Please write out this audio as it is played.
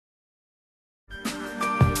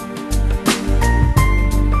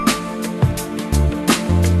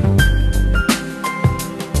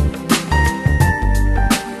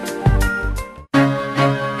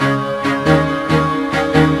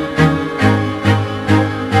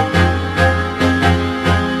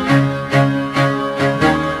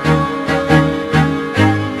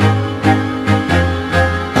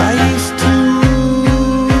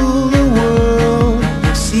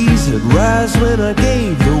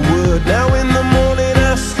Now in the morning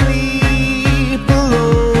I sleep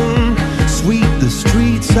alone. Sweep the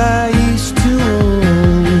streets I used to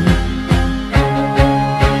own.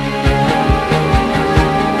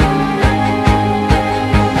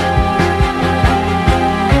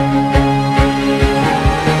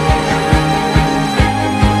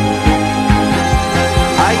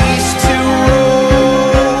 I used to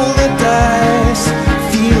roll the dice,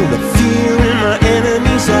 feel the fear in my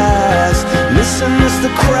enemy's eyes, listen as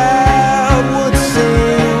the crowd would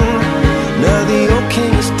sing. Now the old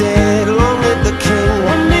king is dead, long live the king.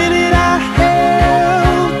 One minute I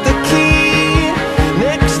held the key,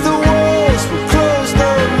 next the walls were closed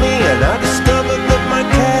on me, and I discovered that my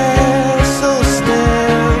castle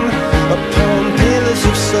stand upon pillars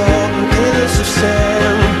of salt and pillars of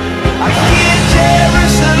sand. I hear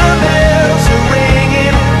Jerusalem bells are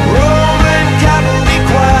ringing, Roman cavalry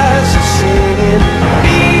choirs are singing.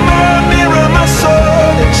 Be my mirror, my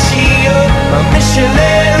sword and shield, my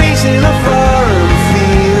missionaries in a foreign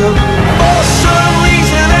field. For some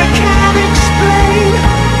reason I can't explain,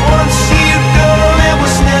 once you've gone it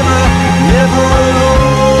was never, never an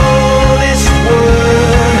honest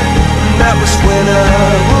word. And that was when I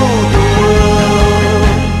ruled the world.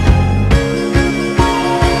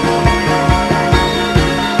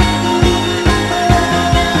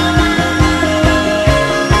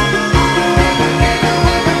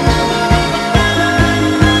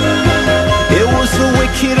 It was the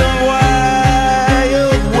wicked and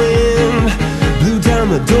wild wind, blew down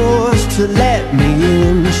the doors to let me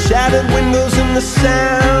in, shattered windows and the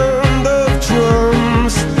sound of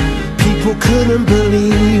drums. People couldn't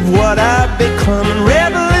believe what I'd become.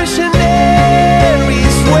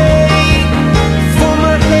 Revolutionaries wait for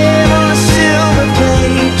my head on a silver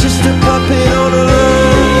plate, just a puppet on a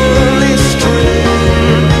lonely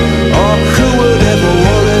string. Oh, who would ever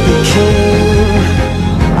wanna be king?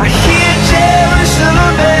 I hear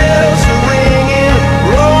Jerusalem bells are ringing,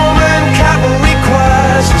 Roman cavalry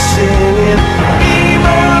choirs are singing. Be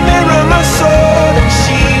my mirror, my sword and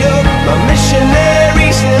shield, my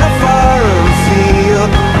missionaries in a foreign field.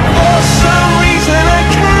 For some reason I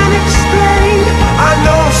can't explain, I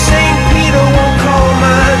know St. Peter won't call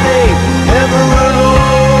my name, never an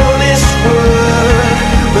honest word.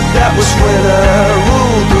 But that was when I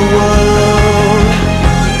ruled the world.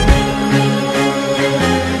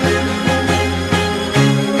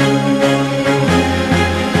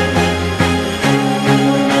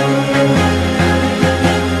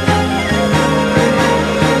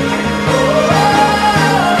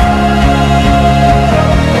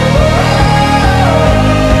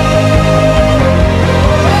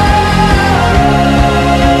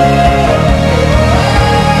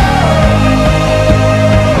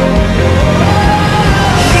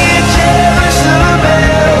 Hear Jerusalem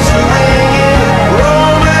bells are ringing,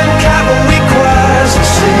 Roman cavalry choirs are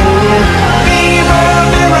singing. Be my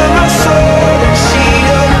mirror, my sword and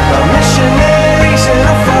shield, my missionaries in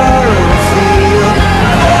a foreign field.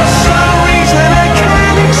 For some reason I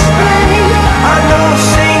can't explain, I know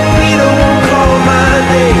St. Peter won't call my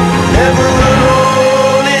name, never an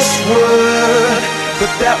honest word.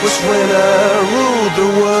 But that was when I